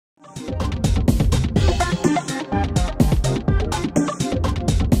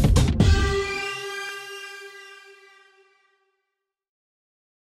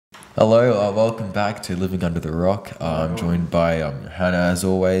Hello, welcome back to Living Under the Rock. I'm joined by Johanna, as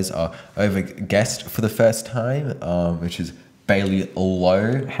always. I have a guest for the first time, which is Baily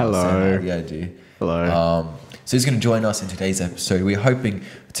Lowe. Hello. Yeah, I do. Hello. So he's going to join us in today's episode. We're hoping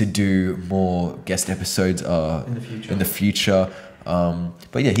to do more guest episodes in the future.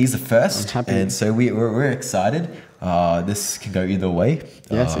 But yeah, he's the first, and so we're excited. This can go either way.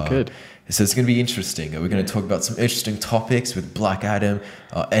 Yes, it could. So it's going to be interesting. We're going to talk about some interesting topics with Black Adam,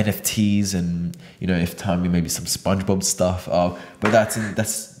 NFTs, and if time maybe some SpongeBob stuff. But that's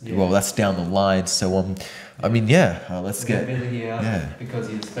down the line. So I mean, let's get Billy here because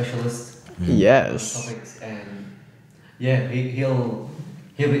he's a specialist. Yes. On topics, and he'll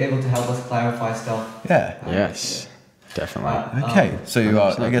be able to help us clarify stuff. Yeah. Yes. Definitely. Okay. So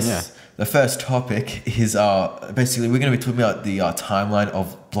I guess. Yeah. The first topic is basically we're going to be talking about the timeline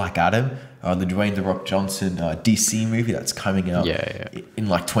of Black Adam, the Dwayne "The Rock" Johnson DC movie that's coming out in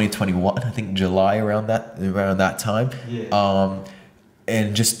like 2021, I think July around that time. Yeah.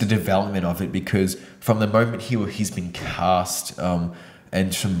 And just the development of it, because from the moment he's been cast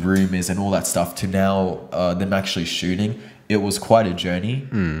and some rumors and all that stuff to now them actually shooting, it was quite a journey,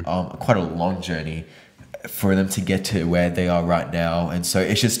 quite a long journey for them to get to where they are right now, and so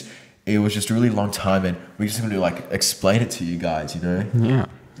it was just a really long time, and we're just going to explain it to you guys, Yeah.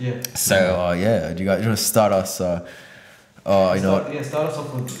 Yeah. So do you guys want to start us? Start us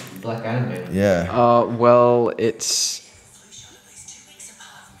off with Black Adam, man. Yeah. Well, it's.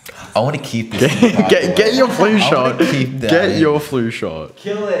 I want to keep this. Get your flu shot. Keep that Get in. your flu shot.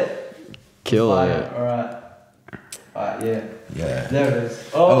 Kill it. Kill Fire. it. Alright, yeah. Yeah. There it is.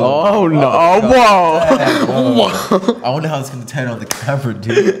 Oh no! Oh, whoa! I wonder how it's going to turn on the camera,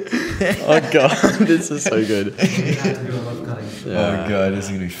 dude. Oh god, this is so good. We have to do a lot of cutting. Oh god, this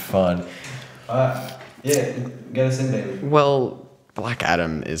is going to be fun. Alright. Yeah, get us in, baby. Well, Black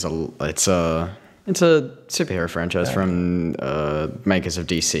Adam is it's a superhero franchise from makers of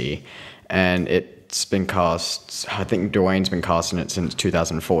DC, and it's been cast. I think Dwyane's been casting it since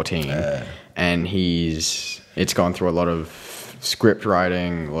 2014, and it's gone through a lot of script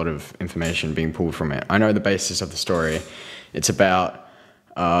writing, a lot of information being pulled from it. I know the basis of the story. It's about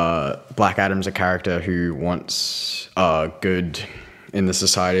Black Adam's a character who wants good in the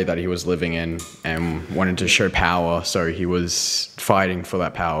society that he was living in and wanted to show power, so he was fighting for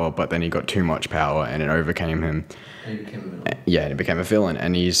that power, but then he got too much power and it overcame him. And he became a villain. Yeah, and he became a villain,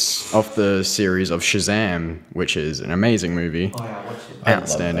 and he's off the series of Shazam, which is an amazing movie. Oh yeah, I watched it.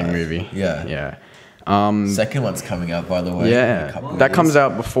 Outstanding movie. Yeah. Yeah. Second one's coming out, by the way. Yeah, that comes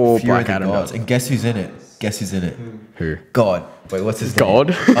out before Fear Black of the Adam Gods. does. And guess who's in it? Guess who's in it? Who? God. Wait, what's his God?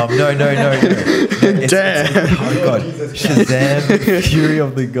 name? No. Damn. Oh god. Shazam, Fury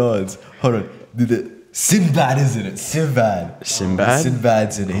of the Gods. Hold on. Sinbad is in it. Sinbad?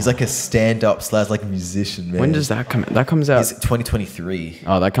 Sinbad's in it. He's like a stand-up / like musician, man. When does that come out? That comes out... It's 2023.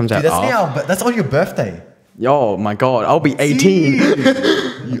 Oh, that comes out Dude, after... that's on your birthday. Oh my god, I'll be 18.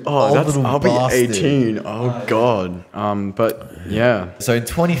 I'll be bastard. 18. Oh god. But yeah. So in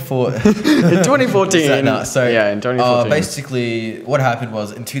 2014. In 2014. in 2014. Basically, what happened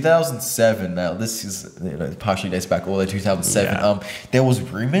was in 2007. Now this is partially dates back all the 2007. Yeah. There was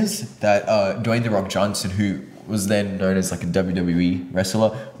rumors that Dwayne "The Rock" Johnson, who was then known as like a WWE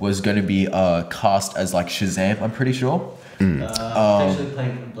wrestler, was going to be cast as like Shazam. I'm pretty sure. Potentially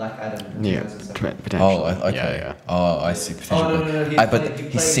playing Black Adam. Yeah. Potentially. Oh, okay. Yeah. Oh, I see. No. But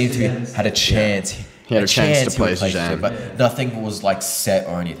he seemed to had a chance. He had a chance to play Shazam, but nothing was like set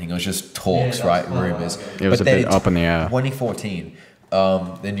or anything. It was just talks, right? Rumors. It was a bit up in the air. 2014,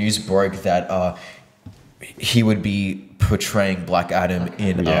 the news broke that he would be portraying Black Adam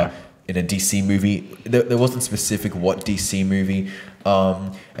in a DC movie. There wasn't specific what DC movie.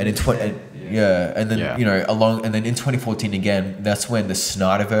 And in and then in 2014 again, that's when the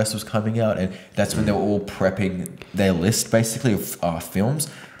Snyderverse was coming out, and that's when they were all prepping their list basically of films,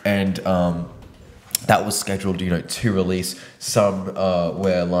 and that was scheduled to release. Some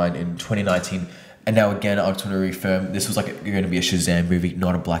were aligned in 2019, and now again I just want to reaffirm this was going to be a Shazam movie,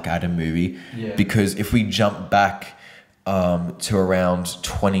 not a Black Adam movie, because if we jump back to around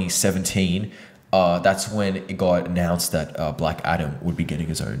 2017. That's when it got announced that Black Adam would be getting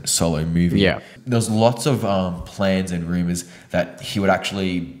his own solo movie. Yeah. There's lots of plans and rumors that he would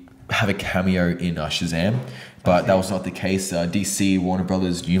actually have a cameo in Shazam, but that was not the case. DC, Warner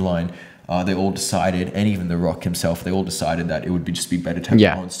Brothers, New Line, they all decided, and even The Rock himself, they all decided that it would just be better to have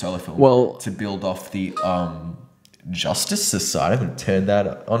their own solo film to build off the Justice Society. I'm going to turn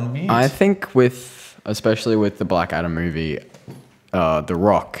that on mute. I think especially with the Black Adam movie, The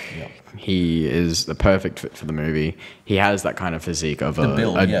Rock. Yeah. He is the perfect fit for the movie. He has that kind of physique of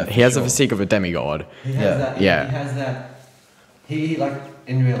he has the physique of a demigod. He has Yeah. that. Yeah. He has that. He like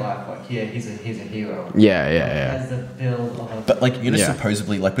in real life, like he's a hero. Yeah, He yeah. has the build of a. But like Yeah.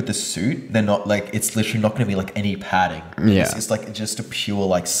 supposedly like with the suit, they're not like it's literally not going to be like any padding. Yeah. It's like just a pure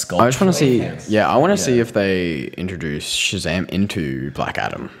like sculpture. I just want to see. Yes. Yeah, I want to see Yeah. if they introduce Shazam into Black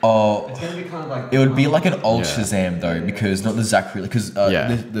Adam. Oh, It's gonna be kind of like. it would be like an old Yeah. Shazam though, because not the Zachary, because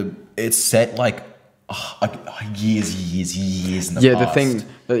Yeah. the it's set like years in the Yeah, past. the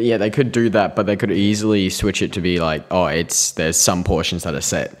thing. Yeah, they could do that, but they could easily switch it to be like, oh, there's some portions that are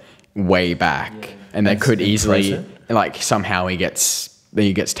set way back, and they And could in easily present? like somehow he gets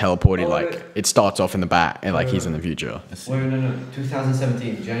teleported. Oh, like wait. it starts off in the back, and like he's in the future. Wait, no.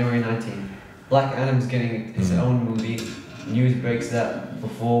 2017, January 19. Black Adam's getting his own movie. News breaks that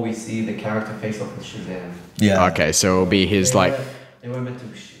before we see the character face off with Shazam. Yeah. Okay, so it'll be his like. They were meant to.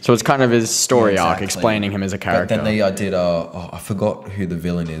 So it's kind of his story Yeah, arc, exactly. explaining him as a character. But then they did I forgot who the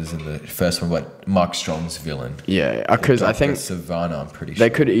villain is in the first one, but Mark Strong's villain. Yeah, because I Dr. think Savannah, I'm pretty sure. they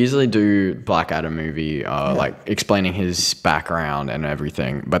could easily do Black Adam movie, like explaining his background and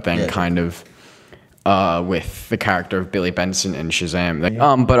everything, but then Yeah. kind of with the character of Billy Benson and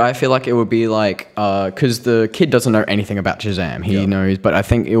Shazam. But I feel like it would be like because the kid doesn't know anything about Shazam. He knows, but I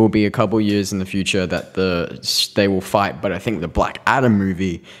think it will be a couple years in the future that they will fight. But I think the Black Adam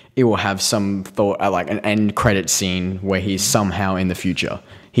movie, it will have some thought like an end credit scene where he's somehow in the future.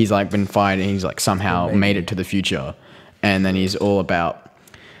 He's like been fighting. He's like somehow made it to the future, and then he's all about.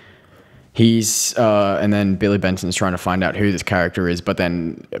 And then Billy Benson's trying to find out who this character is, but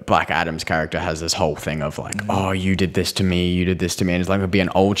then Black Adam's character has this whole thing of like, oh, you did this to me, and it's like it'll be an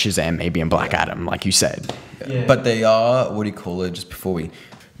old Shazam, maybe in Black Adam, like you said. Yeah. But they are, what do you call it,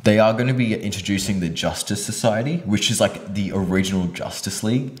 they are going to be introducing the Justice Society, which is like the original Justice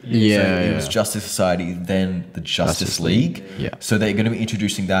League. Yeah, So it yeah. was Justice Society, then the Justice League. Yeah. So they're going to be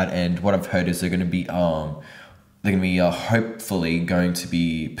introducing that, and what I've heard is they're going to be hopefully going to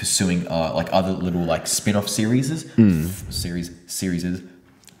be pursuing like other little like spin-off series and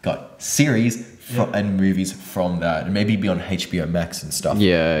movies from that, and maybe be on HBO Max and stuff.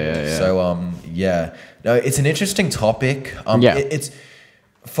 Yeah. So no, it's an interesting topic. Yeah. It's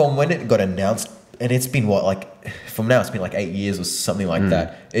from when it got announced, and it's been from now it's been like 8 years or something like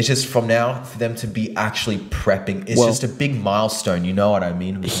that. It's just from now for them to be actually prepping. It's just a big milestone. You know what I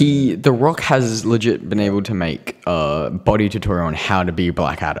mean? The Rock has legit been able to make a body tutorial on how to be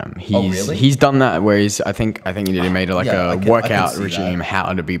Black Adam. Really? He's done that where I think he made like Yeah, a I can workout see regime that.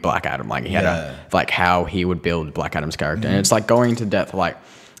 how to be Black Adam. Like he had Yeah. like how he would build Black Adam's character, and it's like going to depth like.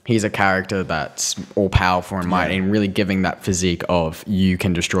 He's a character that's all powerful and mighty, and really giving that physique of you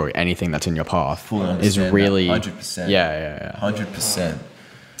can destroy anything that's in your path Fully is understand really 100%. Yeah. 100%.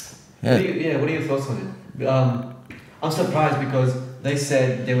 What are your thoughts on it? I'm surprised because they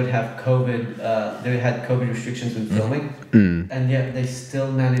said they would have COVID. They had COVID restrictions with filming, and yet they're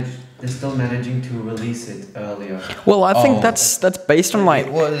still managing to release it earlier. Well, I think that's based on like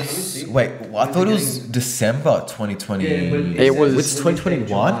It was I thought it was December 2020. It was- It's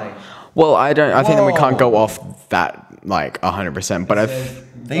 2021. well, I think that we can't go Whoa. off that like 100%, but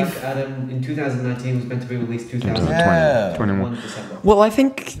Black Adam in 2019 was meant to be released Yeah. 21. December. Well, I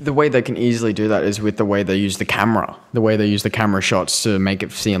think the way they can easily do that is with the way they use the camera. The way they use the camera shots to make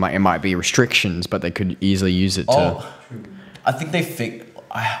it seem like it might be restrictions, but they could easily use it to. I think they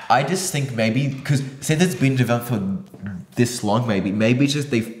I just think maybe because since it's been developed for this long, maybe it's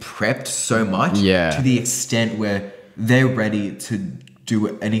just they've prepped so much to the extent where they're ready to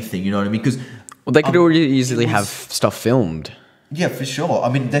do anything. You know what I mean? Because They could already easily have stuff filmed. Yeah, for sure. I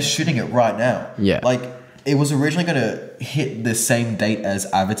mean, they're shooting it right now. Yeah. Like, it was originally going to hit the same date as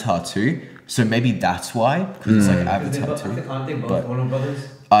Avatar 2. So maybe that's why. Because it's like Avatar 2. Aren't they both But- Warner Brothers?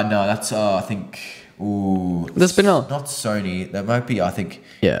 No, that's, I think... Ooh. There's been a- Not Sony. That might be, I think,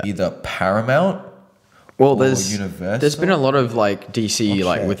 Yeah. either Paramount. Well, Or there's Universal? been a lot of like DC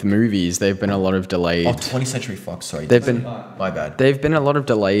like Okay. with movies. They've been a lot of delayed. Oh, 20th Century Fox, sorry. They've been My bad. They've been a lot of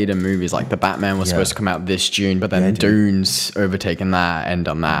delayed in movies. Like the Batman was Yeah. supposed to come out this June, but then Yeah, dude. Dune's overtaken that and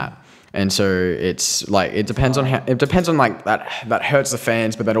done that. And so it's like it depends on like that hurts the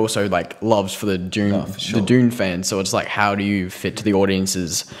fans, but that also like loves for the Dune for sure. the Dune fans. So it's like how do you fit to the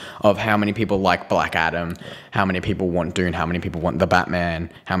audiences of how many people like Black Adam, how many people want Dune, how many people want the Batman,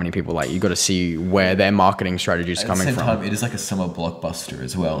 how many people like you got to see where their marketing strategy is At the coming same from. time, it is like a summer blockbuster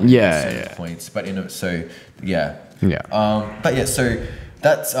as well. Yeah, at certain yeah. points. But, so, yeah. Yeah. But yeah, so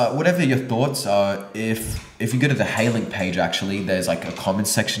that's whatever your thoughts are. If you go to the Hailing page, actually, there's like a comment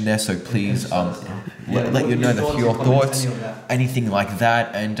section there. So please let you know your thoughts, anything like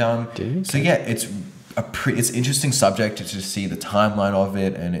that. And so yeah, it's it's interesting subject to just see the timeline of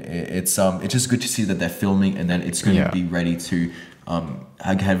it, and it's just good to see that they're filming, and then it's going to be ready to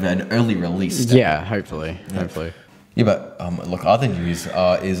have an early release. Yeah, hopefully. Yeah, but look, other news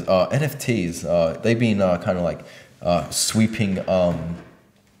is NFTs. They've been kind of like sweeping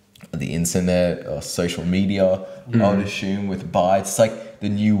the internet, social media, I would assume, with buys. It's like the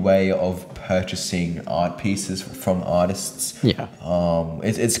new way of purchasing art pieces from artists. Yeah.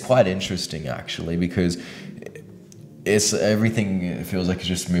 It's quite interesting, actually, because it's everything. It feels like it's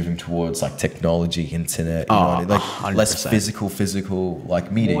just moving towards like technology, internet, you know what I mean? Like 100%. less physical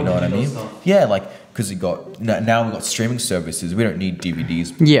like media. More you know what I mean? digital stuff. Yeah, like because now we got streaming services. We don't need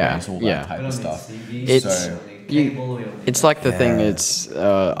DVDs. Yeah, all that yeah. type of stuff. It's like the thing. It's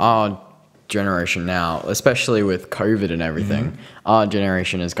our generation now, especially with COVID and everything. Our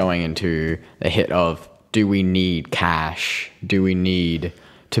generation is going into the hit of: do we need cash? Do we need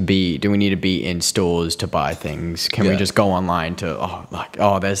to be in stores to buy things? Can we just go online to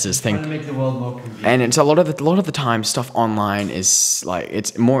there's this thing? Trying to make the world more convenient. And it's a lot of the time stuff online is like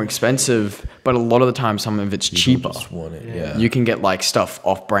it's more expensive, but a lot of the time some of it's cheaper. Just want it, You can get like stuff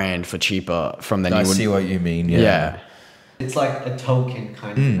off brand for cheaper from than I you would. see what you mean. Yeah. It's like a token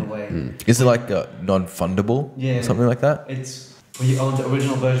kind of in a way. Is it like non-fundable? Yeah. Something like that? It's when you own the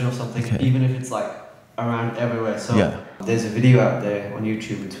original version of something, even if it's like around everywhere. So Yeah. there's a video out there on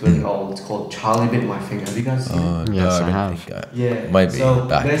YouTube. It's really old. It's called Charlie Bit My Finger. Have you guys seen it? Yes, no, I don't have. think Yeah. Maybe So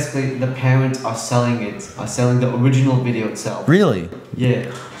back. basically, the parents are selling the original video itself. Really? Yeah.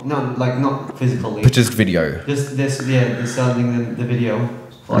 No, like not physically. But just video. Just this. Yeah, they're selling the video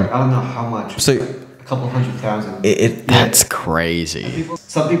for like I don't know how much. So- like a couple $100,000. That's crazy.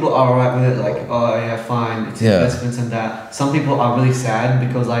 Some people are alright with it, like, oh yeah, fine, it's investments and that. Some people are really sad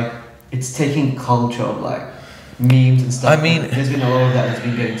because like it's taking culture of like memes and stuff. I mean, there's been a lot of that that's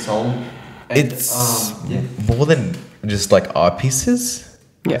been getting sold. And, It's more than just like art pieces.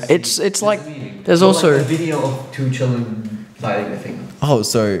 Yeah, it's like there's So, also like, a video of two children fighting, I think. Oh,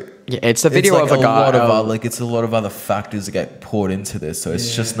 so yeah, it's a video it's like of a guy. lot of like it's a lot of other factors that get poured into this. So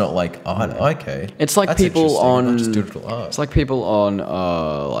it's just not like art. Okay, It's like That's people interesting, on not just digital art. It's like people on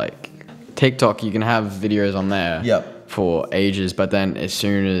like TikTok. You can have videos on there Yep. for ages, but then as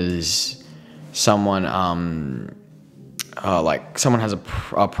soon as someone like someone has a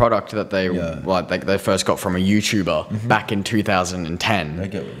product that they like they first got from a YouTuber back in 2010. I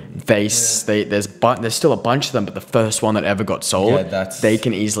get what you mean. There's still a bunch of them, but the first one that ever got sold, they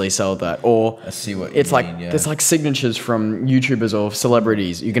can easily sell that. Or I see what you it's like mean, yeah. there's like signatures from YouTubers or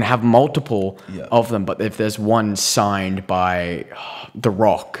celebrities. You can have multiple of them, but if there's one signed by The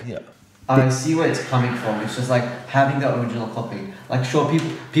Rock, I see where it's coming from. It's just like having the original copy. Like, sure,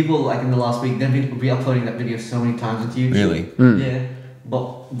 people like in the last week, they've been re-uploading that video so many times onto YouTube. Really? Yeah.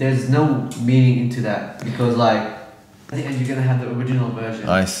 But there's no meaning into that because, like, at the end, you're gonna have the original version.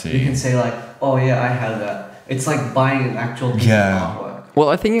 I see. You can say like, oh yeah, I have that. It's like buying an actual piece of artwork. well,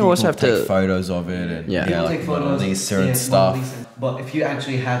 I think you also have take to. photos of it and People like take photos, Mona Lisa and Mona stuff. Lisa. But if you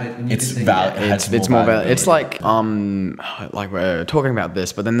actually have it, then you It's can say, valid. yeah. It's more valid. It's like we're talking about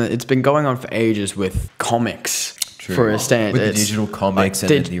this, but then it's been going on for ages with comics. True. For a stand, With the it's digital comics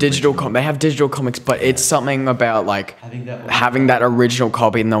like, and the digital original. they have digital comics, but it's something about like Having that original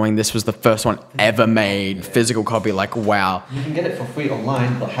copy, knowing this was the first one ever made, physical copy. Like wow, You can get it for free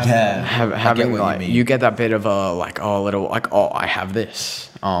online, but having having what you like mean. you get that bit of a like little like I have this,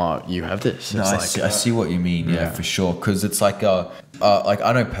 you have this. No, It's I see what you mean. Yeah, for sure. Because it's like like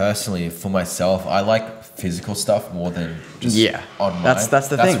I know personally for myself, I like physical stuff more than just online. That's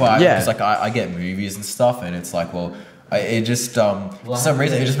the thing. Why Yeah. because like I get movies and stuff, and it's like it just for some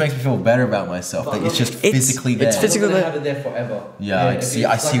reason it just makes me feel better about myself that it's just physically there. it's physically You're not there. gonna have it there forever. Yeah, I if see. it's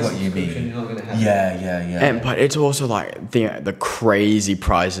I see like a what you subscription, mean. You're not gonna have it. Yeah. And but it's also like the crazy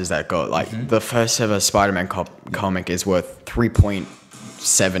prices that got like the first ever Spider-Man comic is worth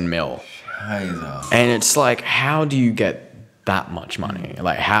 3.7 mil. Scheiße. And it's like, how do you get that much money?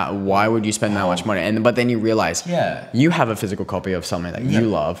 Like, why would you spend that much money? But then you realize, you have a physical copy of something that you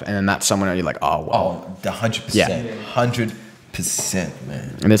love, and then that's someone that you're like, oh, wow. Oh, 100%. 100%,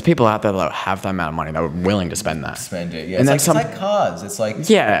 man. And there's people out there that have that amount of money that are willing to spend that. Spend it, yeah. And It's then like cars. It's like,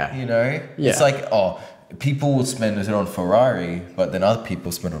 Yeah. you know, Yeah. it's like, people will spend it on Ferrari, but then other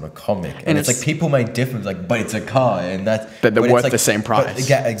people spend on a comic, and it's like people may differ, like, but it's a car, and they're worth like, the same price.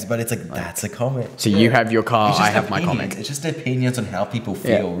 But it's like that's a comic. So you have your car, I have my comic. It's just opinions on how people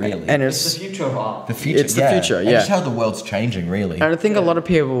feel, really. And It's the future of art. The future. It's the future, And just how the world's changing, really. And I think a lot of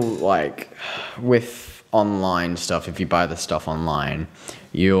people, like, with online stuff, if you buy the stuff online,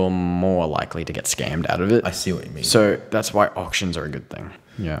 you're more likely to get scammed out of it. I see what you mean. So that's why auctions are a good thing.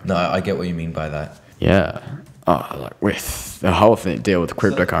 Yeah. No, I get what you mean by that. Yeah. Like with the whole deal with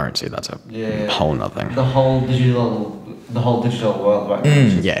cryptocurrency, that's a whole nother thing. The whole digital world right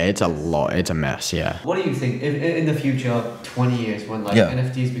now. Yeah, it's a lot. It's a mess. Yeah. What do you think if, in the future, 20 years, when like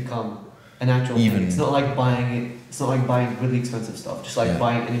NFTs become an actual thing? It's not like buying it. It's not like buying really expensive stuff. Just like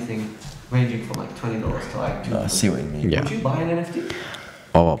buying anything ranging from like $20 to like $200. No, I see what you mean. Yeah. Would you buy an NFT?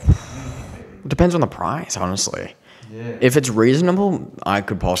 Oh, depends on the price, honestly. Yeah. If it's reasonable, I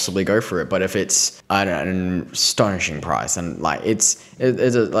could possibly go for it. But if it's an astonishing price, and like if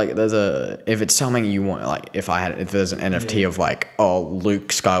it's something you want, like if there's an NFT of like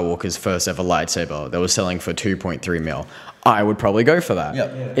Luke Skywalker's first ever lightsaber that was selling for 2.3 mil, I would probably go for that. Yeah.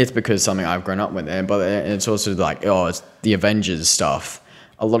 It's because something I've grown up with, but it's also like it's the Avengers stuff.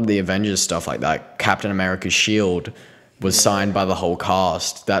 A lot of the Avengers stuff like that, Captain America's shield was signed by the whole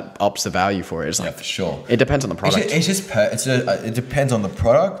cast. That ups the value for it. It's like, for sure. It depends on the product. It depends on the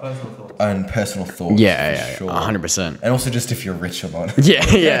product and personal thoughts. Yeah, sure. 100%. And also just if you're rich or not.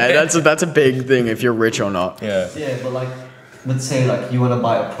 Yeah. That's a big thing if you're rich or not. Yeah. Yeah, but like, let's say like you want to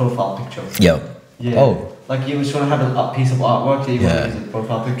buy a profile picture. Yeah. Oh. Like you just want to have a piece of artwork that you want to use as a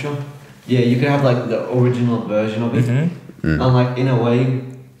profile picture. Yeah, you can have like the original version of it, and like in a way,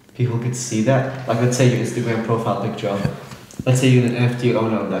 people could see that. Like let's say your Instagram profile picture. Let's say you're an NFT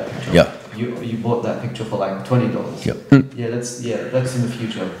owner of that picture. Yeah. You bought that picture for like $20. Yep. Yeah, that's in the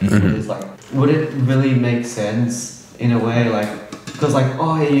future. It's like, would it really make sense in a way, like, because like,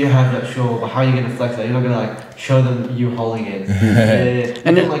 you have that, sure, but how are you gonna flex that? You're not gonna like show them you holding it. You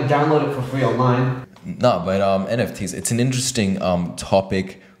can like download it for free online. No, but NFTs, it's an interesting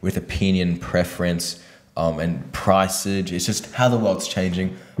topic with opinion, preference, and pricage. It's just how the world's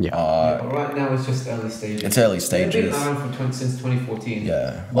changing. But right now it's just early stages. It's early stages. They've been around since 2014.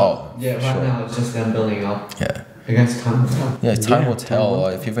 Yeah. Right now it's just them building up. Yeah. I guess time will tell. Yeah, time will tell.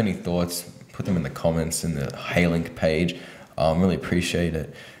 If you have any thoughts, put them in the comments in the Haylink page. Really appreciate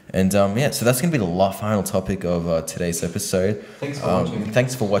it. And so that's going to be the final topic of today's episode. Thanks for watching.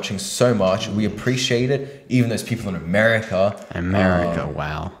 Thanks for watching so much. We appreciate it. Even those people in America.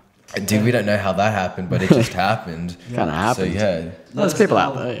 Wow. Dude, we don't know how that happened, but it just happened. Kind of happened. So there's people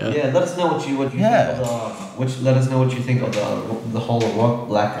out there. Yeah, let us know what you think of let us know what you think of the whole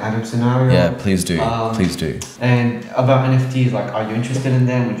Black Adam scenario. Yeah, please do. Please do. And about NFTs, like, are you interested in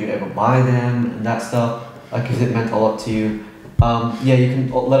them? Would you ever buy them and that stuff? Like, has it meant a lot to you? You can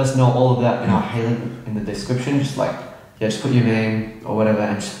let us know all of that in our link in the description. Just put your name or whatever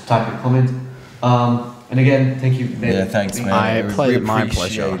and just type your comment. And again, thank you. Thanks, man. My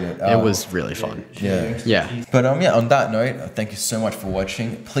pleasure. It was really fun. Yeah. But on that note, thank you so much for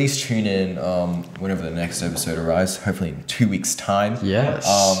watching. Please tune in whenever the next episode arrives. Hopefully in 2 weeks' time. Yes.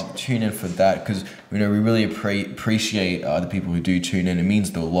 Tune in for that because we really appreciate the people who do tune in. It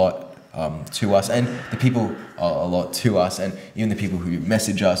means a lot to us, and the people a lot to us, and even the people who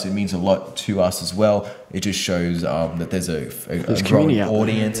message us, it means a lot to us as well. It just shows that there's a growing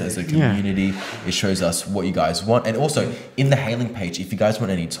audience as a community. It shows us what you guys want, and also in the Hailing page, if you guys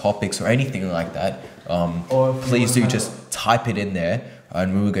want any topics or anything like that, please do just type it in there,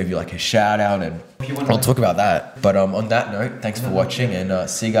 and we will give you like a shout out, and I'll talk about that. But on that note, thanks for watching, and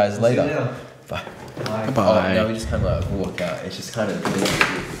see you guys later. Bye. Bye. No, we just kind of like walk out. It's just kind of at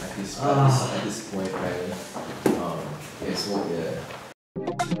this point, man. It's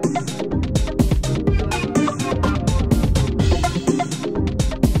what,